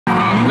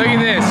Look at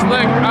this.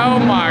 Look. Oh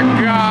my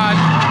God.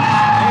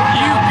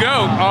 You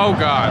go. Oh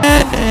God.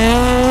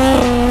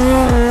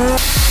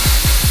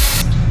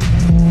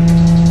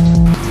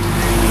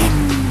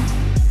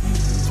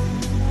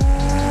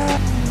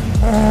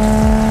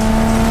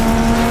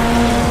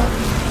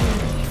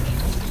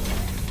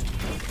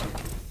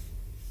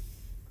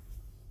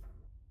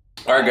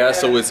 Alright guys,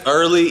 so it's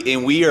early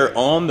and we are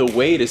on the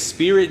way to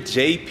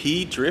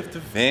Spirit.jp Drift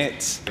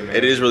event.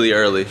 It is really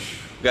early.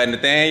 We got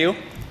Nathaniel.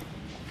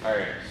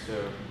 Alright,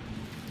 so.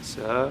 What's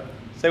up?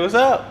 Say what's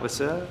up.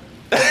 What's up?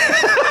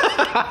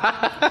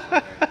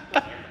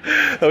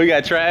 Oh, we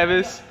got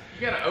Travis.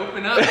 You gotta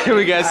open up.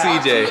 We got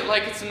CJ.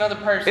 Like it's another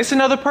person. It's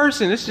another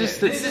person. It's just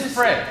this is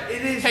Fred.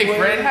 It is. Hey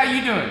Fred, how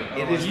you doing?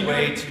 It is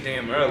way too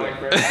damn early. You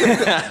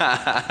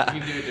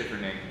can do a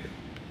different name.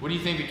 What do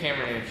you think the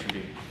camera name should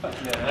be?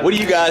 What do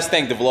you guys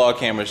think the vlog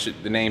camera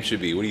the name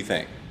should be? What do you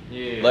think?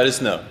 Yeah. Let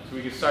us know. So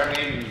we can start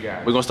naming you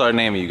guys. We're gonna start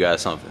naming you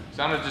guys something.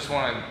 So I don't just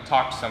want to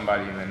talk to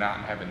somebody and then not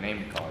have a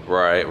name to call you.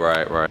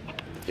 Right.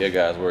 Yeah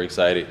guys, we're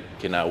excited.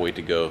 Cannot wait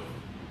to go.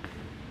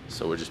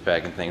 So we're just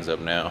packing things up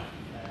now.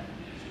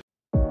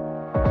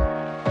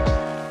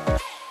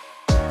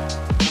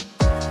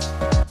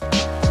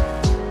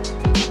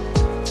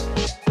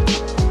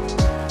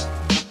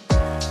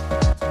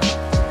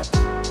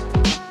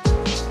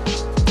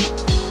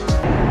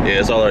 Yeah,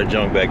 it's all our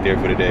junk back there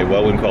for today.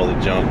 Well, I wouldn't call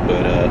it junk,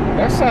 but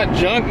that's not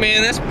junk,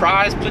 man. That's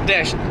prized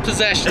possessions.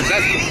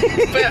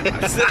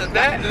 That's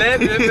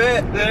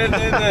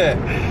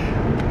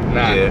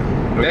Nah, yeah,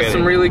 that's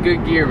some really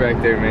good gear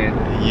back there, man.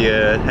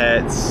 Yeah,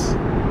 hats,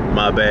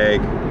 my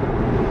bag,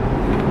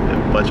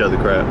 and a bunch of other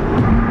crap.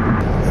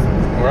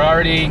 We're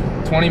already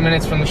 20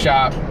 minutes from the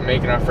shop,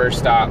 making our first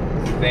stop.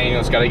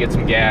 Daniel's got to get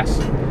some gas,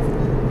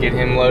 get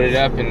him loaded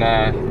up, and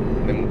then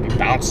we'll be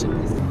bouncing.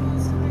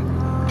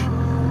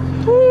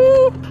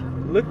 Woo!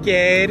 Look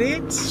at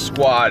it.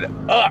 Squad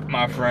up,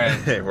 my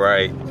friend.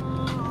 Right.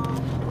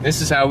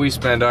 This is how we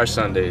spend our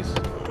Sundays.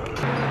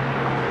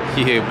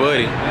 Yeah,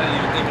 buddy. I didn't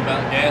even think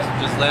about gas.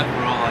 We just left.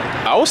 We're all like,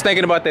 I was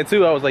thinking about that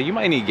too. I was like, you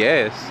might need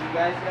gas. you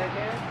guys got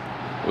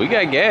gas? We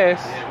got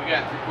gas. Yeah, we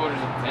got 3/4 of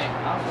the tank.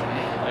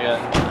 I got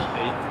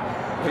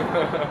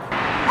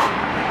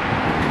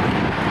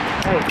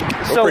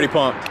 8. We're pretty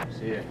pumped.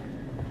 Yeah.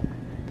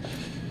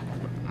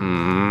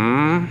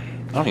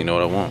 I don't even know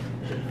what I want.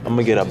 I'm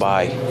gonna get a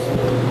buy.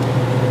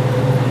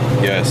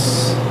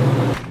 Yes.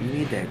 You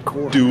need that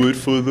cord. Do it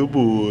for the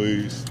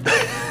boys.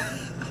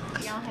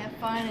 Y'all have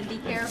fun and be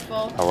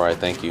careful. All right,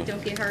 thank you.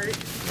 Don't get hurt.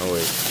 No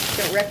way.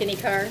 Don't wreck any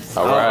cars.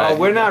 All right. Oh,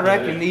 we're not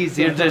wrecking these.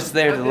 You're just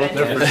there to look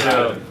at. For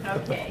sure.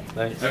 Okay.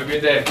 Have a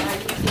good day.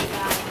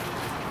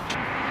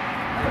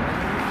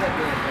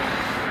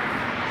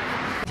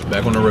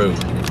 Back on the road.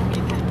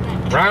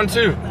 Round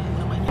 2.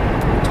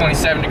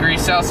 27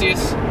 degrees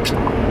Celsius.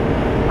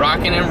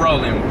 Rocking and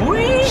rolling.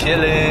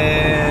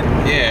 Chilling.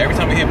 Yeah, every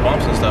time we hit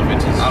bumps and stuff, it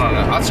just... I don't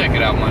know. I'll check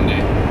it out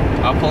Monday.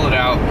 I'll pull it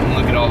out and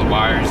look at all the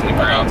wires and the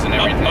grounds and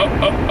everything.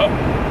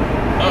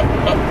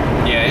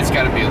 Yeah, it's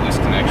got to be a loose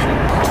connection.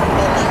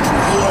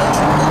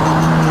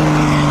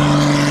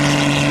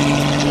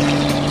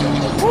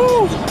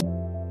 Woo!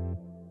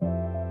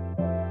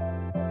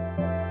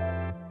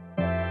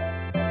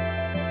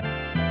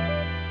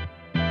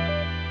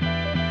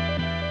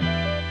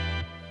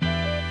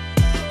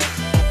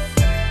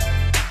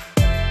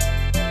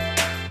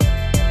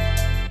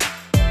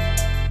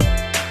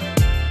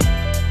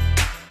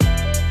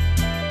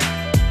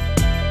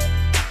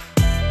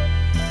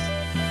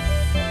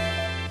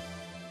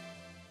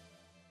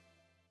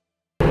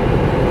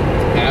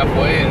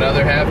 Halfway,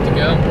 another half to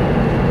go.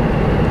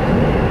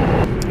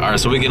 All right,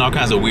 so we're getting all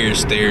kinds of weird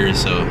stares,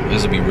 so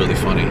this will be really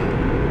funny.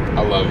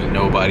 I love it.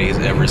 Nobody's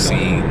ever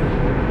seen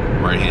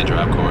right-hand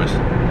drive cars.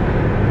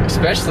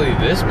 Especially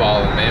this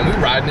ballin', man. We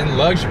riding in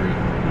luxury.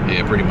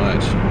 Yeah, pretty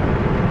much.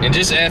 And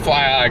just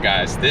FYI,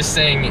 guys, this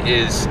thing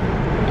is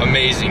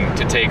amazing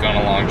to take on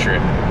a long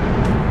trip.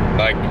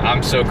 Like,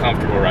 I'm so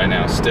comfortable right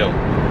now, still.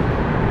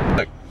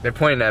 Look, they're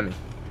pointing at me.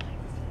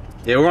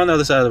 Yeah, we're on the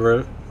other side of the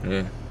road.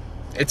 Yeah.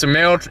 It's a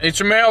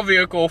mail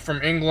vehicle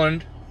from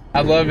England. I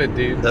love it,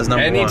 dude. That's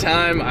number one.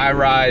 Anytime I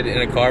ride in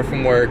a car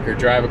from work or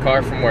drive a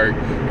car from work,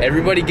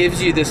 everybody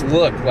gives you this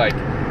look like,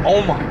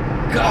 oh my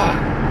God.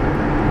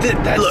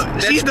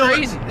 That's she's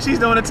crazy. She's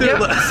doing it too. Yeah,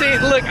 Look. see,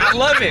 look, I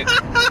love it.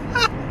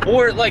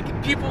 Or like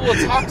people will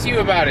talk to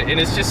you about it and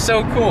it's just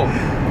so cool.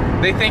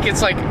 They think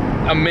it's like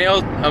a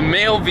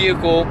mail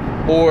vehicle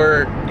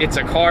or it's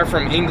a car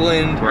from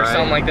England or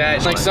something like that.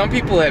 It's like some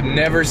people have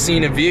never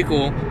seen a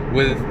vehicle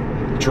with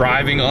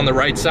driving on the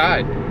right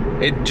side.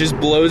 It just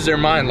blows their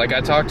mind. Like I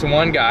talked to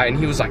one guy and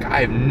he was like,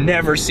 I have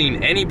never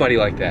seen anybody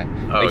like that.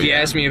 Oh, like he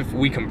asked me if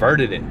we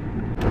converted it.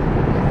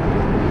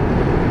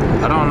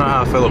 I don't know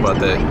how I feel about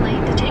that.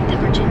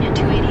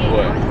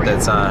 What?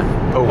 That sign.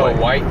 Po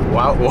White.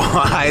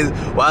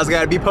 Why's it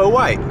gotta be Po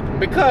White?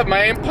 Because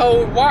man,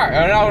 Po White.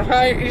 And I was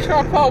like, he's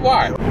not Po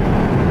White.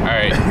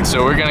 Alright,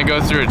 so we're gonna go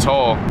through a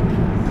toll.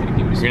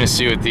 We're gonna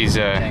see what these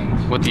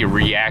what the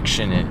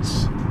reaction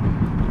is.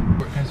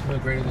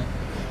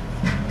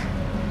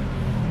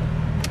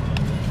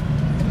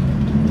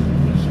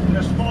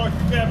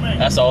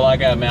 That's all I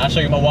got, man. I'll show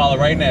you my wallet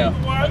right now.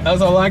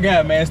 That's all I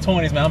got, man. It's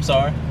 20s, man. I'm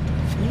sorry.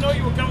 You know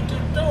you were coming to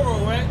the store,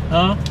 right?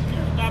 Huh? You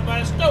were not by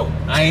the store.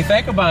 I ain't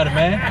think about it,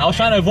 man. I was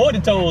trying to avoid the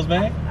tolls,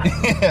 man.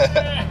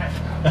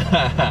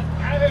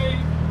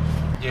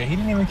 Yeah, he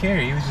didn't even care.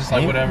 He was just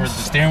like, whatever. The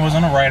steering was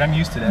on the right. I'm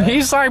used to that.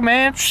 He's like,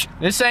 man,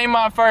 this ain't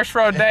my first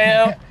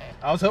rodeo.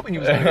 I was hoping he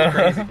was going to go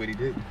crazy, but he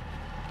didn't.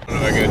 All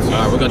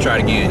right, we're going to try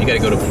it again. You got to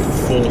go to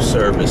full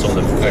service on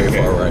the very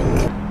far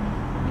right.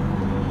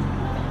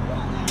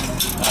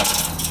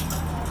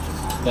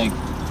 Like,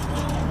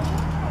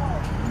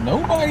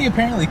 nobody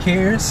apparently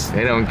cares.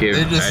 They don't give.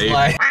 They're just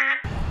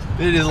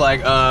like,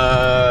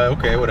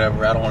 okay,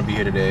 whatever. I don't want to be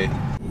here today.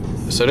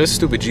 So this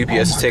stupid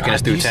GPS is taking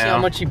us through Do you see how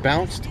town. much he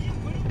bounced?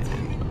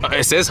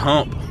 It says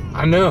hump.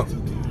 I know.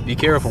 Be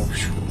careful.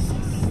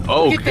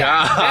 Oh Look at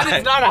God! That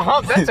is not a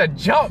hump. That's a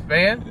jump,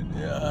 man.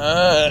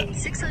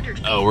 600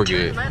 feet, Oh, we're turn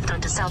good. left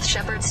onto South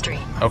Shepherd Street.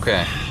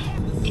 Okay.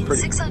 In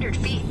 600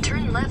 feet,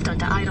 turn left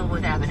onto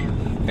Idlewood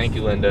Avenue. Thank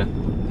you, Linda.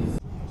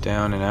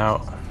 Down and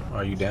out.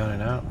 Are you down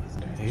and out?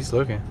 He's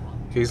looking.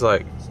 He's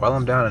like, while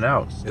I'm down and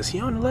out, is he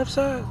on the left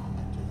side?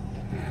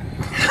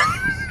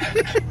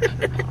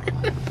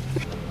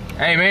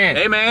 Hey, man.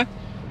 Hey, man.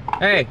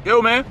 Hey.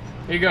 Yo, man.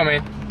 Here you go,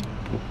 man.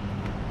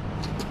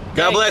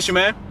 God bless you,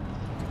 man.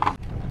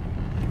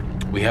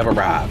 We have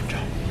arrived.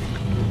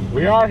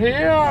 We are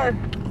here.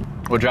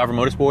 We're Driver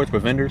Motorsports. We're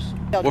vendors.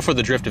 We're for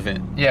the drift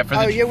event. Yeah, for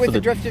the. Oh, you're with for the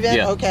the- drift event?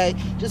 yeah. Okay.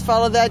 Just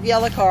follow that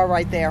yellow car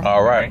right there.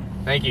 All right.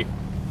 Thank you.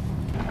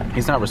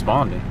 He's not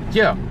responding.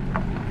 Yo,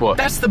 What?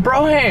 that's the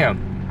Broham.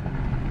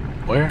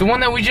 Where? The one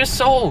that we just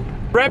sold.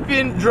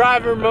 Reppin'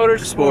 Driver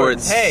Motorsports.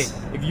 Sports. Hey,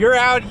 if you're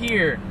out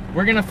here,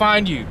 we're gonna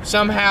find you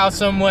somehow,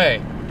 some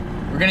way.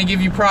 We're gonna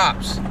give you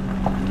props.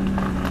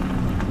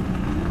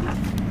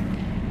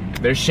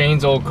 There's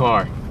Shane's old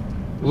car.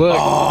 Look.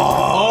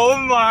 Oh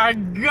my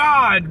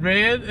God,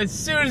 man. As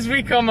soon as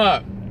we come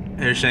up.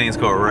 There's Shane's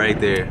car right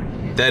there.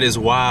 That is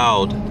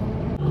wild.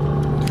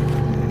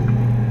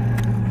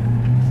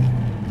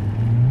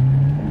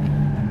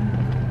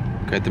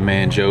 Got the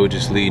man Joe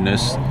just leading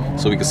us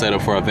so we can set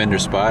up for our vendor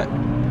spot.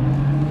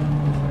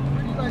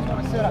 What do you guys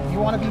want to set up? Do you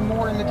want to be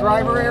more in the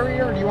driver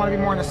area or do you want to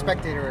be more in the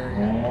spectator area?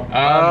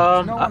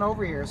 There's no one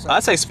over here, so.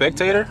 I'd say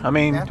spectator. I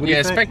mean, Yeah. what do you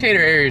Yeah, think? spectator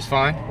area is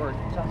fine.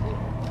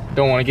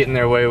 Don't want to get in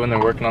their way when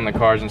they're working on the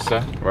cars and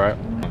stuff. Right.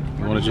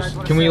 You want to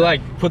just? Can we like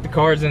put the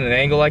cars in an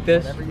angle like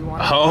this? Whatever you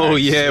want. Oh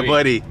yeah, Sweet.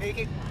 buddy. Make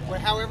it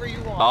however you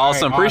want.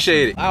 Awesome.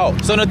 Appreciate it. Oh,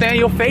 so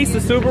Nathaniel face the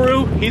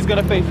Subaru. He's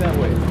gonna face that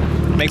way.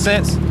 Make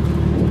sense?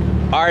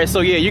 All right.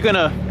 So yeah, you're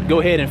gonna go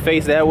ahead and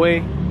face that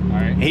way. All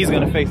right. He's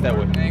gonna face that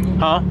way. Angle?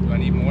 Huh? Do I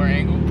need more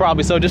angle?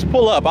 Probably. So just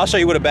pull up. I'll show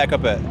you where to back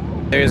up at.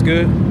 There's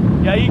good.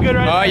 Yeah, you good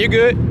right All right, you're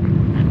good.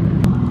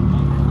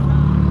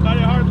 Got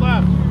your hard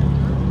left.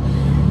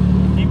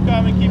 Keep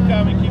coming, keep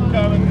coming, keep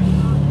coming.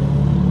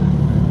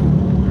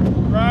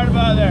 Right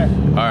about there.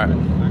 All right.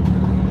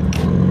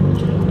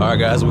 All right,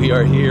 guys, we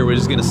are here. We're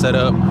just gonna set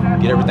up,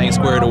 get everything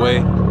squared away.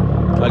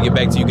 I'll get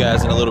back to you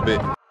guys in a little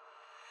bit.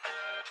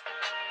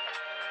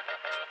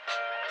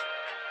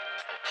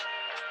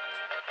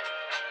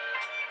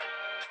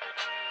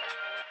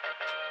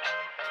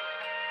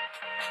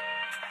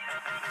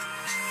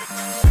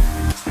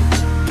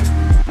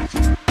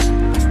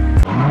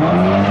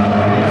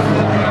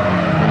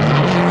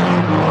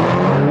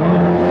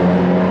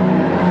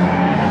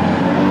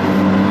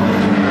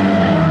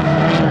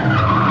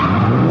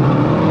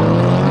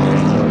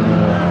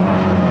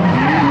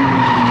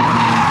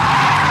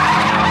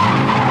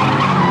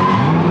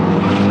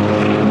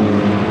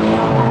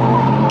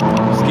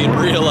 It's getting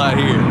real out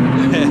here.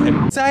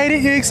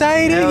 Excited? You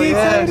excited? Hell You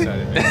yeah. excited?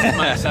 That's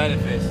my excited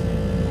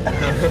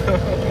face.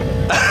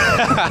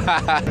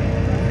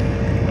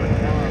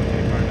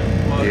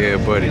 Yeah,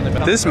 buddy.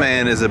 This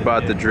man is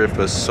about to drift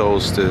a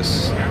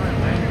solstice.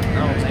 I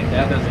don't think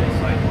that doesn't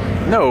look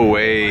like. No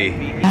way.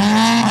 He just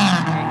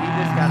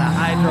got a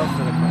hydro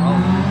for the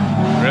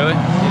Corolla. Really?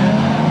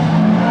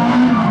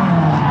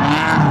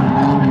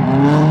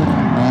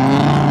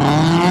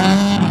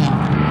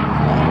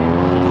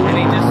 And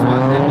he just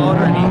swapped the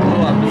motor and he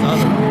blew up his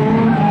other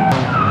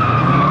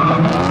one.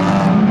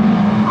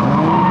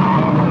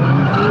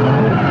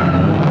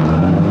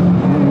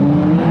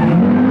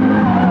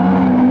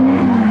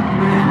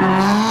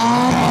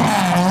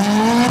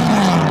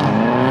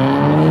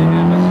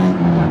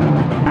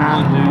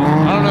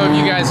 I don't know if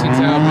you guys can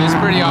tell, but it's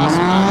pretty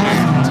awesome out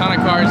here. A ton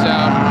of cars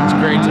out. It's a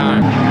great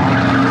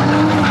time.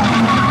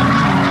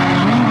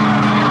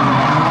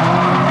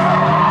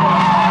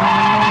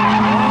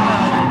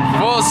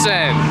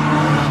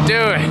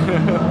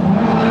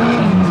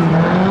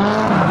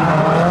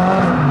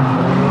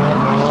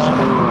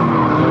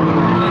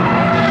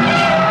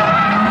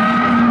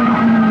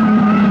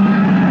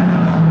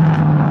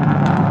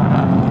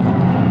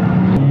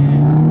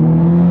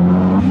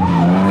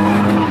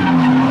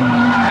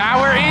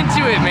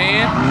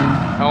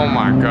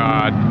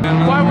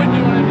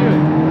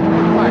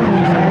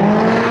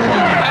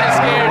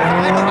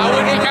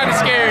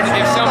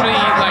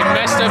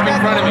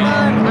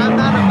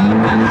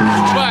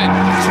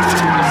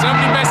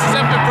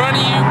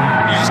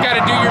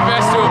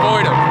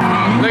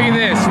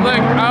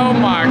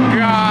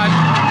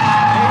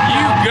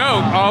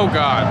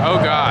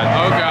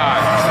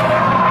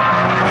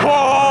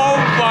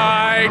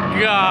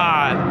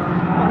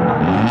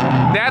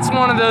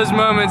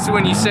 pants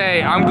when you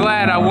say, I'm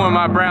glad I wore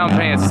my brown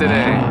pants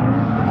today.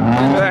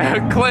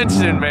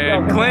 Clinching,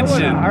 man,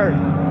 clinching.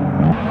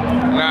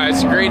 Nah,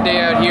 it's a great day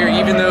out here,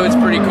 even though it's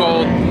pretty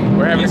cold.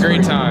 We're having a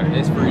great time.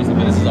 It's freezing,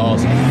 but this is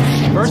awesome.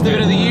 First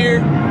event of the year,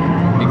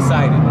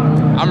 excited.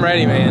 I'm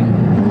ready, man.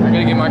 I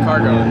gotta get my car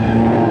going.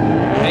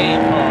 Hey,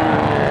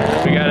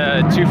 car. We got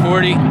a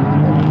 240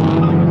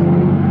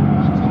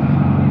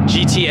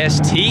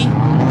 GTST.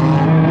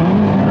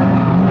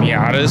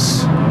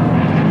 Miatas.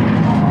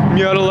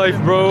 Miata life,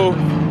 bro.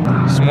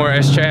 Some more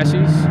S chassis.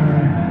 We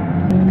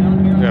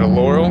got a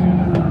Laurel.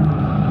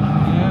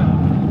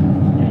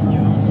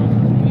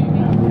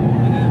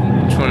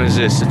 Which one is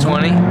this? The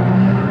 20?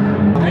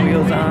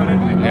 Wheels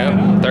on.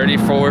 Yep.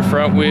 34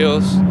 front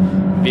wheels.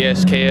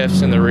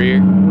 VSKFs in the rear.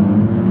 Got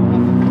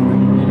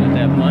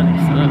that money,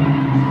 son.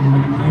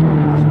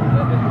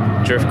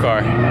 Drift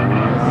car.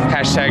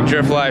 Hashtag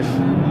drift life.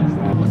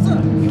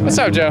 What's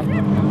up, Joe?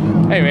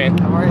 Hey, man.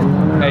 How are you?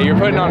 Hey, you're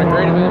putting on a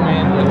great event,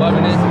 man. We're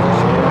loving it.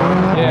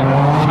 Yeah.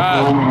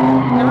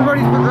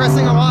 Everybody's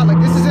progressing a lot. Like,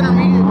 this is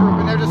intermediate group,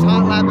 and they're just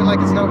hot lapping like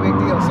it's no big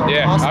deal. So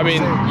Yeah, awesome I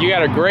mean, to see. you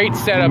got a great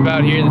setup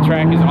out here. The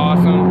track is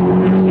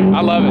awesome.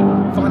 I love it.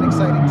 Fun,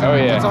 exciting times. Oh,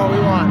 yeah. That's all we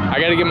want. I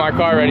got to get my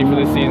car ready for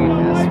this season.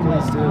 Yes,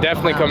 please do.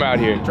 Definitely come out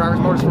here. Drivers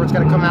Motorsports got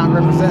to come out and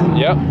represent.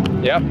 Yep.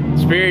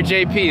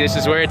 Spirit.jp, this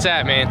is where it's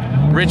at, man.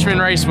 Richmond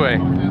Raceway.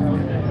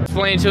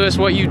 Explain to us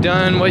what you've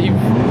done, what you've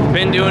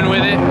been doing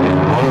with it.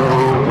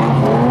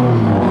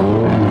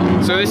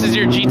 So this is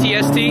your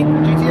GTST?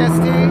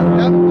 GTST,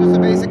 yep, just a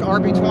basic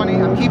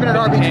RB20. I'm keeping it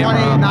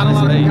RB20. Not a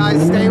lot of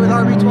guys stay with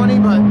RB20,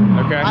 but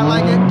Okay. I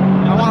like it.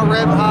 I want to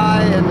rev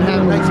high and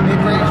have nice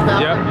mid-range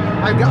power. Yep.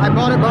 I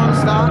bought it bone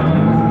stock,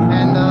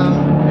 and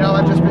you know,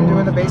 I've just been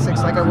doing the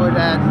basics like I would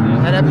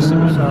at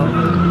Episode. So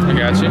I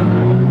got you.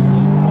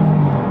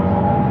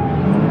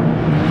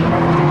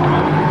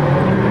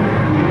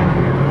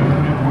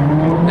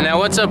 And now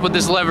what's up with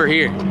this lever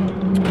here?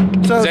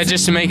 So Is that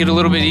just to make it a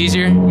little bit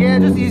easier? yeah,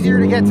 just easier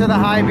to get to the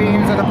high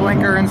beams and the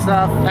blinker and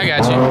stuff. I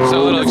got you.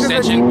 So a little Just 'cause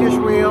it's a extension. deep dish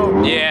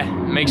wheel. Yeah,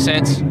 makes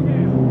sense.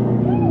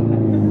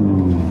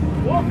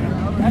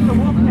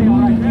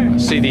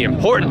 See the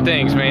important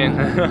things, man.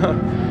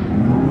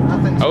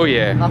 Nothing. Oh,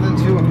 yeah. Nothing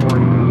too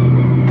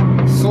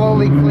important.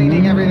 Slowly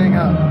cleaning everything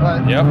up,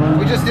 but Yep.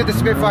 we just did the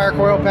Spitfire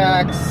coil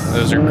packs.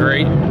 Those are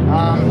great.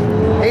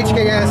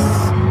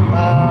 HKS,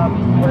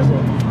 what is it?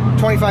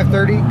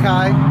 2530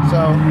 Kai.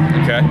 So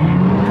Okay.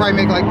 probably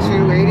make like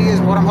 280 is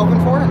what I'm hoping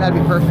for, and that'd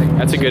be perfect.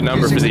 That's a good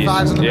number for these.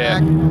 265s in the Yeah,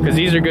 back. because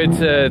these are good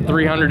to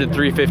 300 to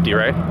 350,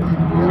 right?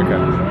 Okay.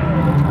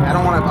 I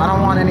don't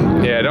want any.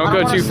 Yeah, don't I go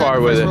want too to far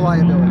with sacrifice it.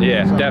 reliability.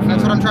 Yeah, So definitely.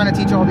 That's what I'm trying to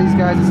teach all these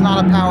guys. It's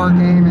not a power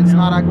game. It's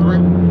not a grip.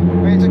 I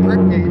mean, it's a grip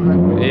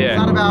game, but Yeah. it's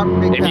not about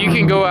big If you power.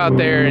 can go out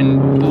there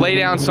and lay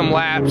down some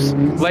laps,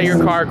 let your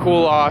car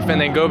cool off, and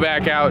then go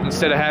back out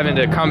instead of having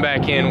to come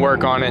back in,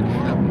 work on it.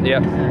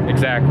 Yep,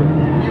 exactly.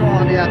 You don't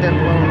want to be out there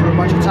blowing through a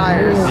bunch of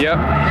tires. Yep.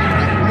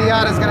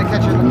 Miata's gonna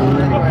catch you in the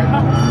corner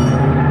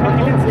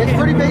anyway. It's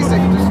pretty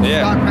basic. Just Yeah.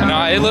 stock power.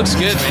 No, it looks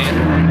good, man.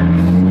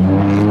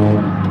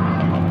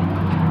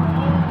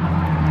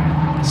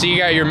 So you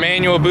got your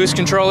manual boost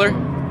controller?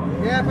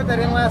 Yeah, I put that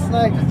in last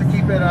night just to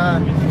keep it. I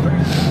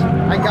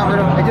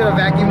did a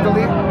vacuum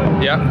delete,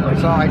 Yeah.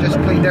 so I just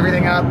cleaned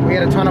everything up. We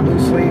had a ton of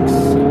boost leaks,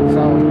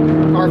 so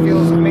the car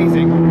feels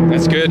amazing.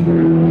 That's good.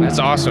 That's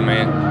awesome,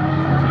 man.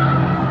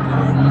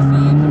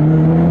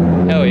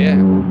 Hell yeah.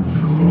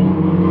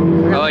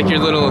 I like your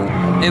little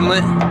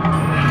inlet.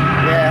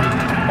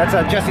 Yeah, that's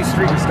a Jesse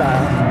Street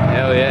style.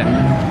 Hell yeah.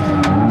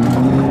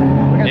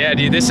 Yeah,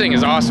 dude, this thing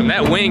is awesome.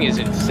 That wing is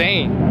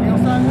insane.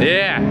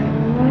 Yeah.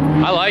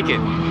 I like it. You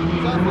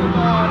know the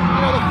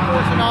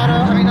Fortunato, I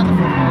mean not the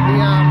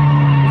Fortunato,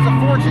 it's a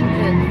Fortune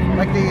kit,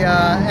 like the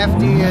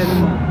FD and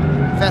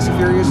Fast and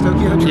Furious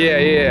Tokyo Drift.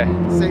 Yeah.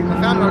 Same, I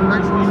found it on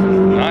Craigslist.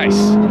 Nice.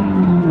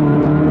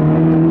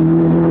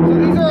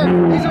 So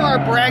these are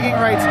our bragging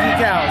rights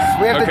decals.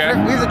 We have Okay.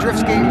 we have the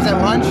drift games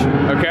at lunch.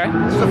 Okay.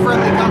 This is a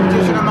friendly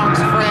competition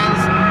amongst friends.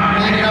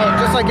 And you know,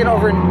 just like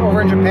over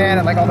in Japan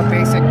at like all the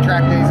basic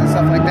track days and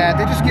stuff like that,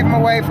 they just give them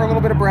away for a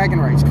little bit of bragging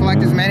rights.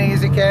 Collect as many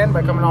as you can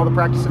by coming to all the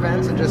practice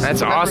events and just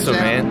That's awesome,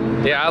 represent.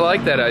 man. Yeah, I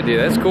like that idea.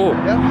 That's cool.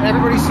 Yep. And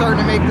everybody's starting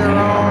to make their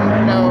own,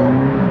 you know,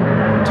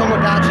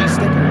 Tomodachi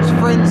stickers,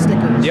 friend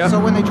stickers. Yep. So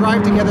when they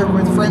drive together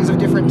with friends of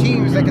different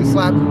teams, they can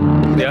slap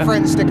their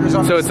friend stickers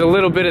on. So it's a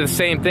little bit of the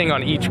same thing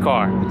on each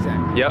car.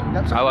 Exactly. Yep.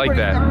 So I like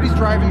that. Everybody's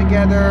driving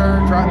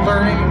together,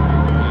 learning,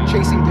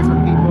 chasing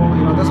different people.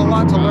 You know, there's a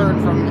lot to learn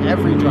from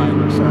every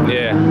driver. So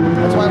Yeah.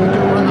 that's why we do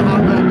run the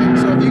hot lapping.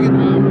 So if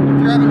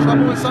you're having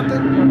trouble with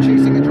something, you know,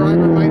 chasing a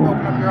driver might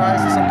open up your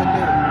eyes to something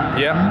new.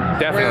 Yep, Whereas if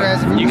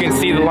definitely. You you can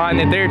just- see the line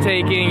that they're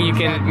taking. You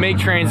can make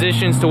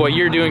transitions to what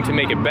you're doing to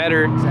make it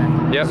better.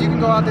 Exactly. Yep. So you can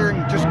go out there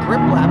and just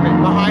grip lap it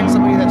behind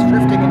somebody that's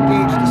drifting and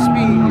gauge the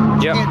speed.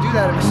 But Yep. you can't do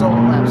that in a solo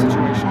lap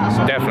situation.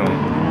 So Definitely.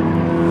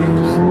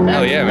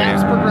 Hell yeah, man.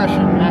 Max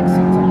progression, max seat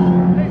time.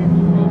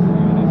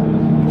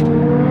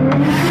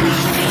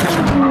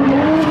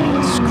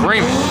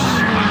 Screaming.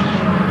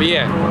 But yeah,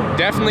 yeah,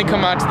 definitely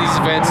come out to these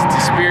events. It's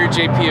a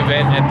Spirit.jp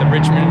event at the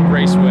Richmond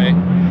Raceway.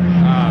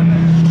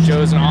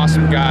 Joe's an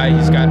awesome guy.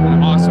 He's got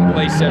an awesome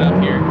place set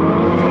up here.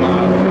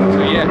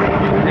 So yeah,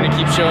 we're gonna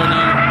keep showing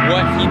you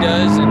what he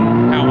does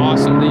and how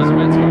awesome these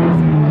events are.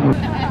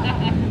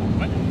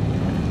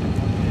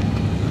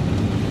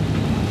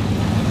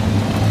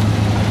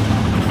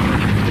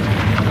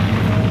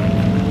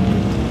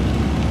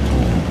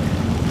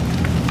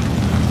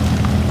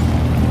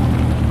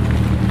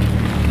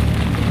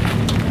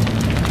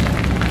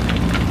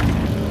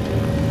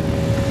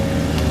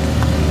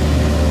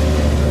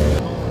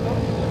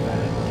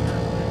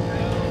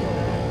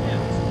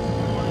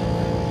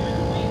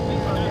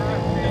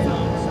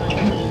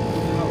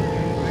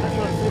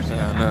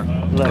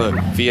 Look,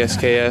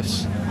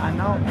 VSKFs. I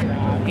know.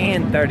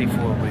 And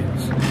 34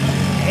 wheels.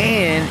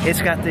 And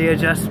it's got the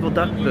adjustable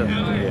duck bill.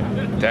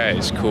 Yeah, that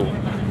is cool.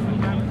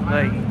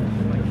 Like,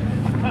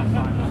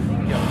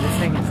 yo, this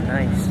thing is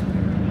nice.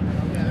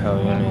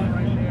 Hell yeah,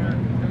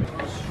 man.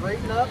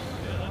 Straighten up.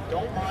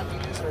 Don't mind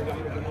these, or I'm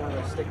going to give one of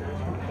those stickers.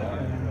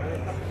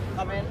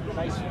 Come in,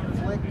 nice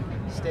flick.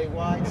 Stay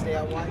wide, stay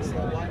out wide, stay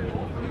out wide.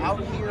 Out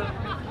here,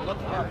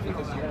 look up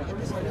because you're going to hit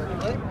this header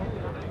flick.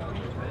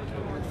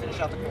 Finish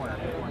out the corner.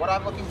 What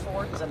I'm looking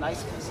for is a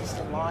nice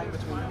consistent line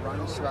between the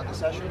runs throughout the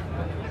session,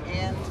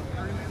 and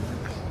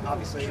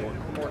obviously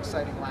more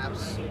exciting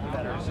laps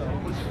better. So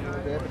push it a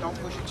little bit, but don't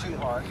push it too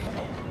hard.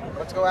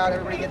 Let's go out,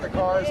 everybody get their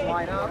cars,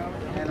 line up,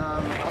 and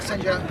I'll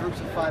send you out in groups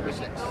of 5 or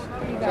 6.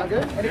 Sound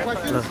good? Any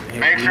questions?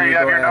 Make sure you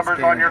have your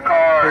numbers on your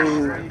cars.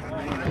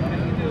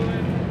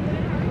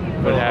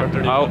 What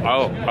happened?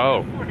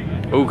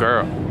 Oh,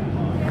 girl.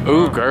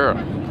 Ooh, girl.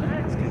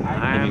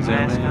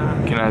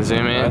 Can I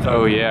zoom in?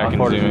 Oh yeah, I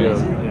can zoom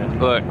in.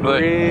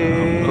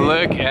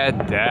 Look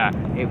at that.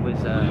 It was,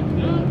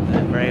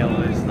 the rail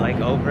was like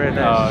over it. I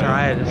was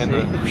trying to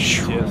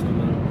see.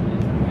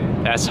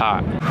 That's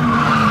hot.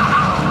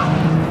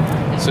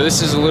 So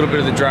this is a little bit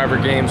of the driver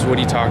games, what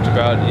he talked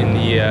about in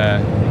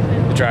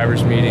the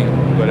drivers meeting,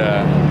 but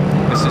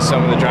this is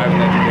some of the driving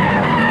that they're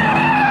doing.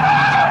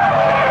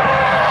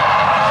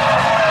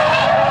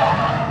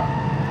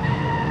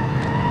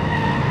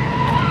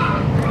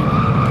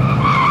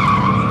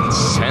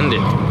 Send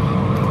it.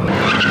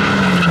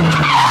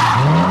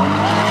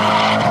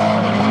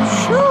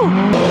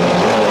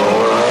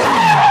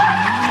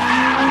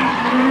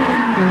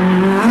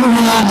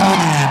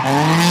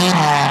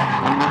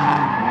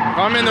 If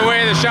I'm in the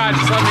way of the shot,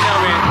 just let me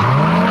know, man.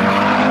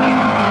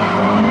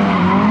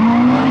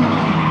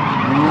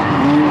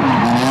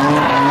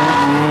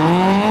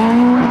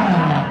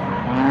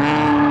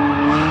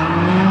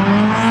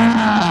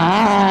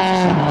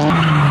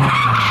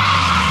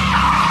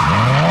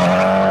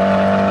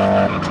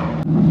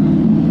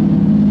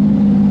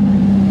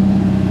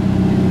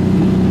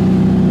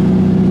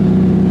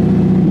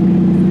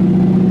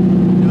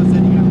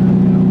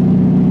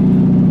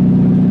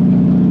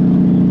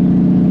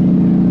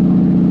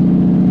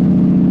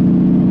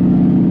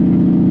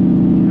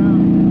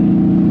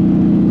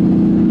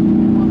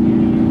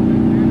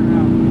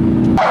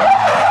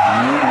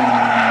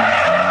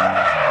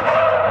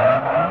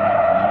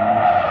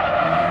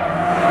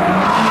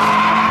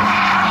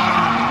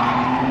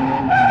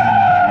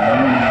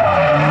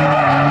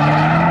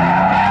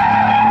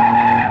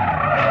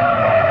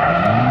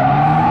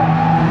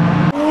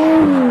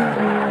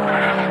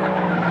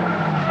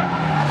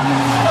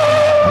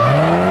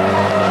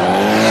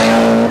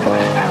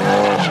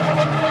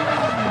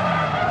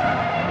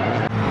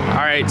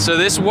 So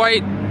this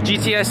white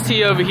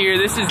GTST over here,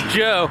 this is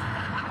Joe,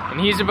 and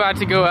he's about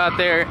to go out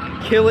there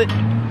and kill it.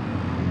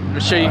 I'm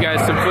gonna show you guys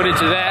some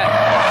footage of that.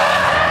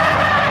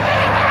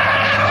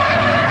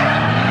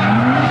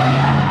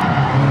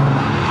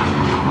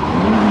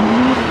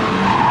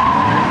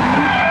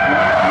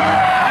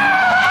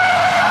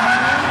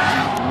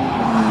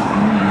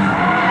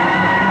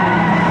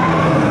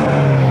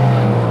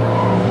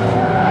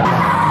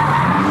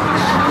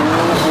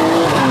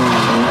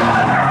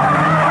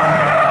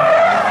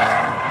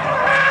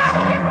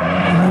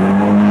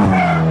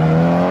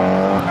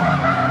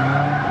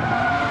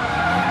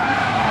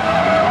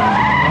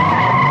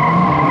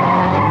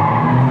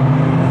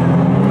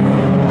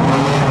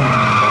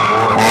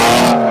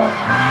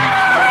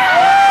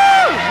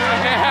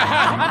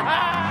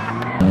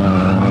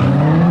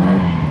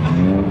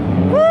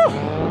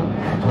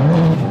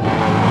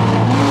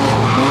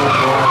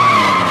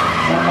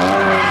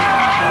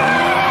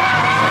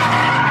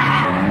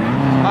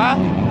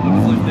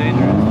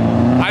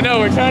 I know,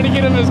 we're trying to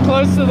get him as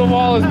close to the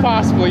wall as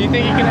possible. You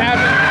think you can have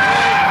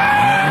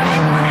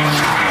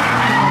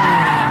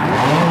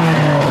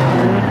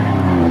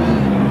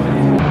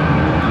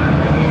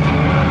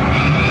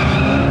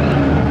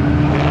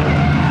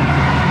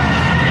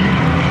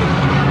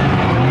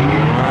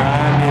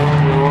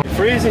it?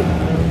 Freezing.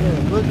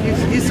 Look,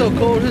 he's so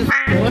cold, his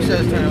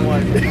mustache turning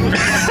white.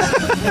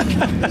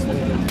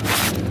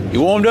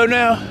 You warmed up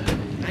now?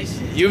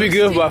 You'll be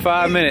good for about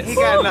 5 minutes. He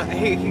got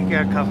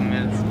a couple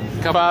minutes.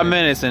 5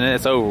 minutes and then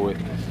it's over with.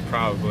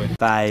 Probably.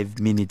 5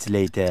 minutes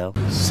later.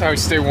 This is how we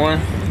stay warm.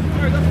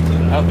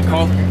 Out the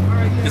call.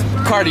 It's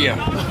cardio.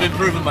 I'm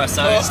improving my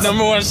science. It's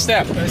 #1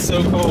 step. That's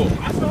so cool.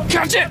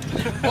 Catch it!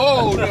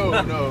 Oh,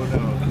 no, no,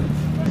 no.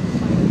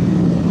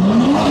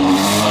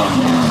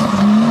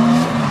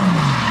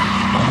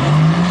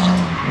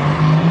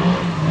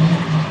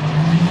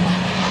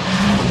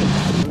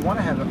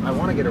 I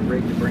want to get a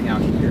rig to bring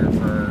out here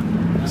for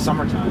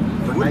summertime.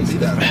 For nice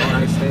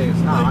days.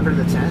 No, under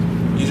the tent.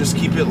 You just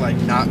keep it like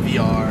not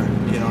VR,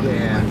 you know?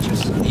 Yeah, like,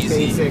 just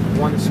easy. Basic,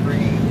 one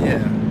screen.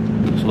 Yeah.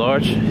 It's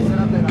large.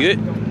 Good.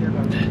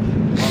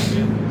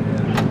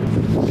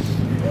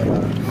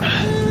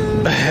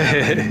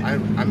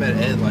 I met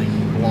Ed like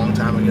a long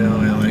time ago,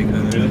 and like I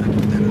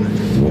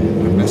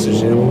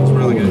messaged him. It was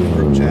really good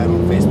group chat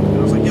on Facebook. And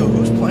I was like, "Yo,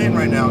 who's playing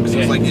right now?" Because it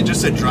was like it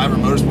just said Driver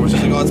Motorsports.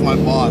 He's like, "Oh, it's my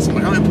boss." I'm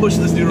like, "I'm gonna push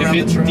this dude around If the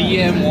it's track."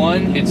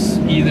 DM1, it's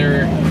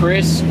either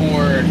Chris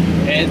or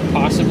Ed,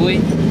 possibly.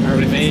 Or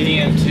if it's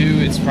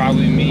DM2, it's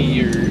probably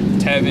me or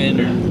Tevin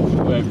or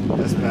whoever.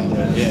 That's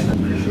badass. Yeah.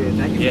 Appreciate it.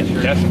 Thank you. Yeah, for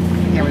sharing. definitely.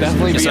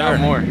 Definitely Yes, be out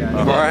sir. more.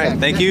 All right,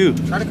 thank you.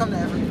 Try to come to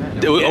every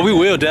event. We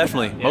will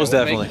definitely, Yeah, most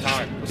we'll definitely. make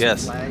time.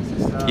 Yes, Flags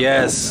and stuff.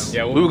 yes.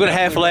 Yeah, We were gonna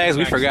have definitely flags.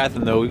 We bring forgot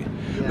them though. We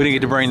didn't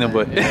get to bring them,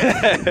 but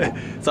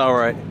it's all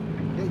right.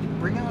 Yeah, you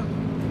bring out,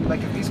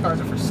 like if these cars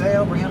are for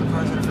sale, bring out the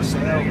cars that are for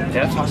sale.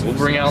 Yeah, we'll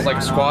bring out like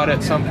a squad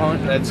at some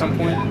point.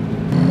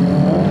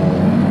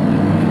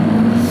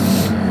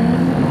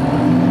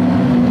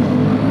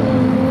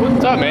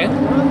 What's up, man?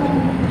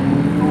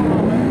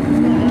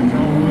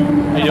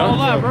 How you doing?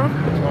 What's bro?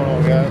 What's going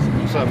on, guys?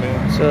 What's up, man?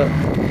 What's up?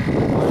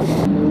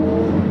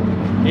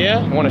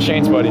 Yeah? One of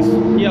Shane's buddies.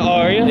 Yeah,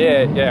 are you?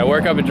 Yeah,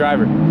 work up a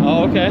driver.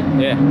 Oh, okay.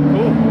 Yeah.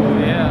 Cool. Oh,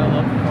 yeah, I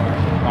love the car.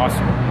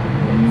 Awesome.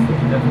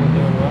 Definitely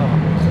doing well.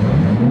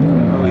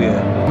 Oh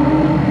yeah.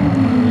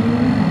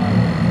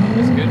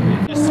 That's good,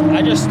 man.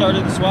 I just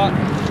started the swap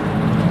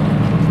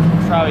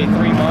probably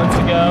 3 months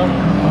ago,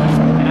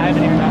 and I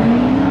haven't even gotten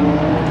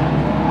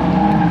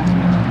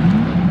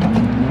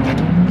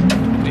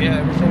Yeah,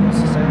 everything was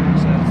the same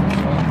since the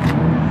swap.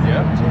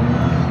 Yeah.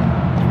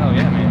 Oh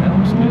yeah, man, that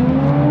looks good.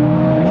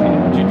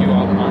 Did you do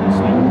all the mods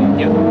and everything?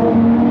 Yep.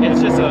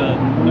 It's just a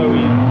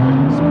OEM.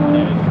 So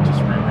yeah, you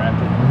just rewrap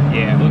it.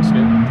 Yeah, it looks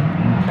good.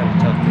 Kind of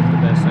tough to get the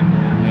best I can.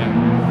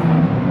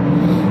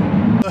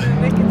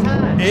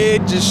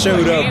 It just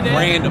showed up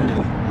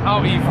randomly.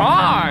 Oh,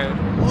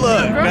 E14!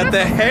 Look, got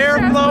the hair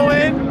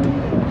flowing.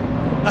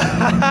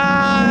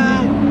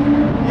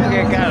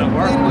 You gotta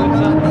work with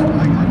something.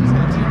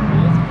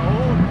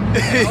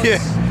 Yeah.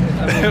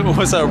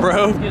 What's up,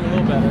 bro? Getting a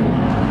little better.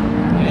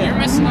 Yeah, you're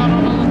missing out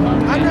on all the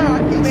fun. I know. I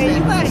can't Man,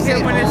 you got here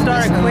when it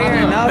started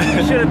clearing up.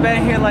 You should have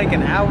been here like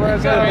an hour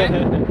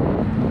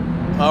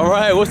ago. All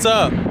right, what's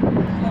up?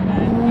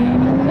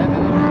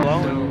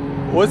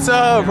 What's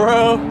up,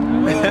 bro?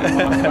 This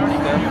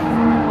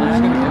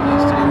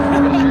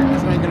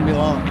ain't gonna be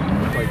long.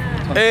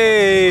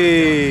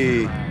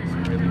 Hey.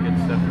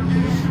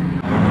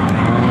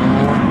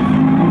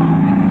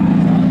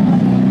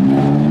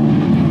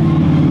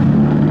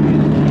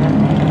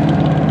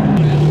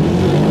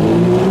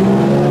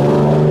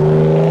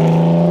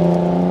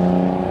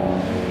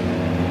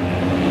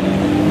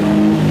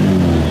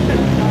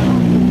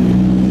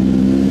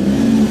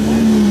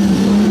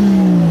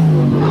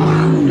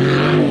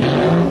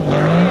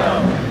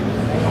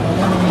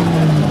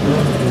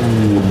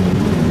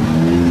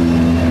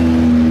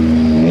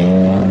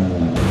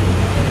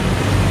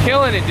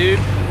 Killing it, dude.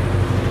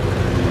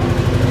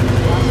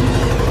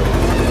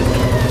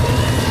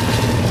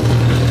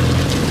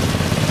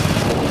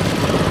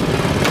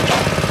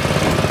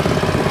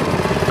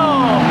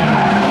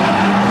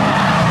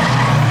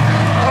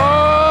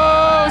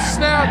 Oh,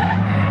 snap.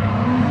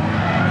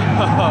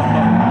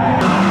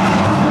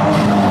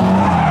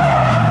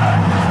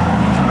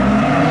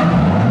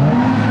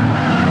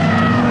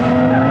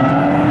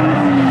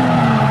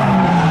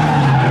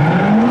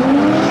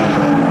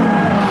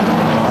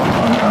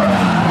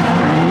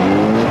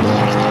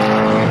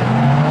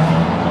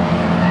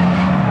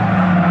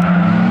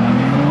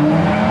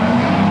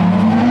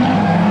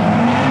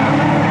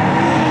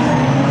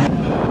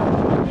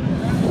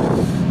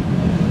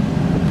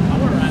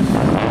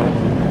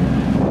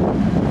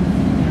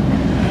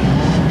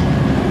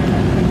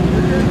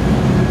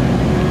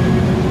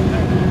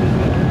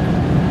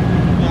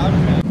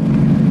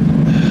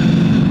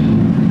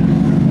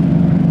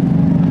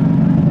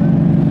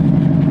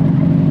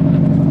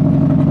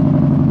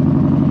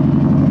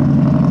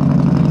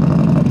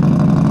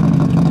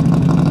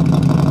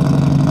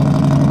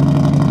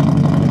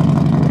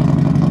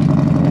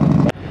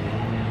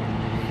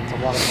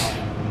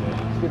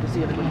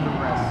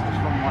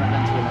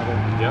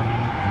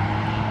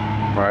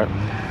 Right.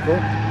 Cool.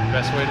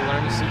 Best way to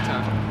learn is seat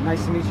time.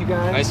 Nice to meet you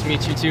guys. Nice to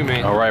meet you too,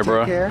 man. All right,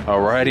 bro. Take care. All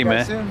righty, See you man.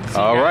 guys soon. See you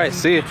All guys. right,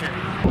 see you.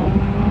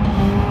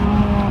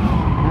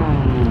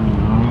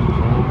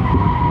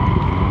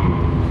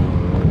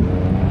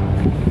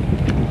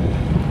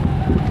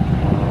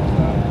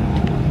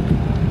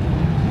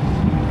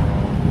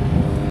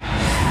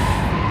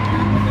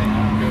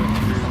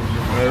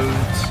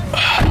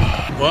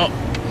 Well,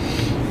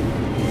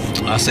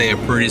 I say a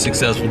pretty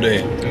successful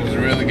day. It was a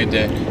really good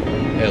day.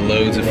 Had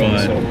loads of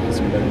fun.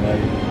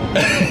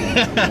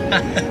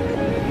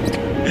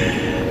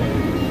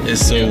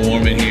 It's so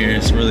warm in here.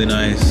 It's really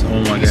nice.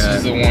 Oh my This god.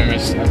 is the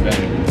warmest I've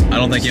been. I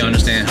don't think you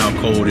understand how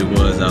cold it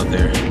was out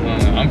there.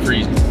 I'm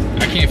freezing.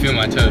 I can't feel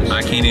my toes.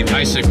 I can't even.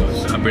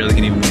 Icicles. I barely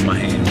can even move my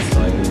hands.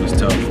 Like, it was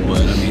tough,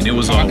 but I mean, it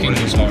was all Talking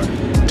worth was it.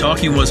 hard.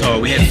 Talking was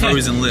hard. We had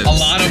frozen lips. A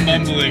lot of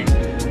mumbling.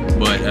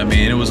 But I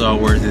mean, it was all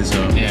worth it. So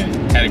Yeah,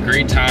 had a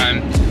great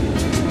time.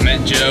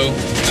 Met Joe.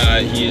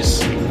 He is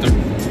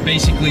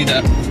basically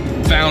the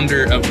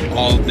founder of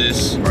all of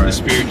this, the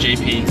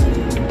Spirit.jp.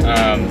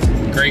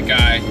 Great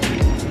guy.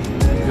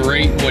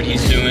 Great what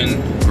he's doing.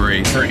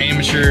 Great. For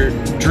amateur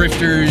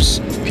drifters,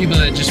 people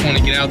that just want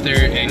to get out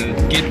there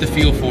and get the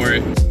feel for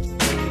it.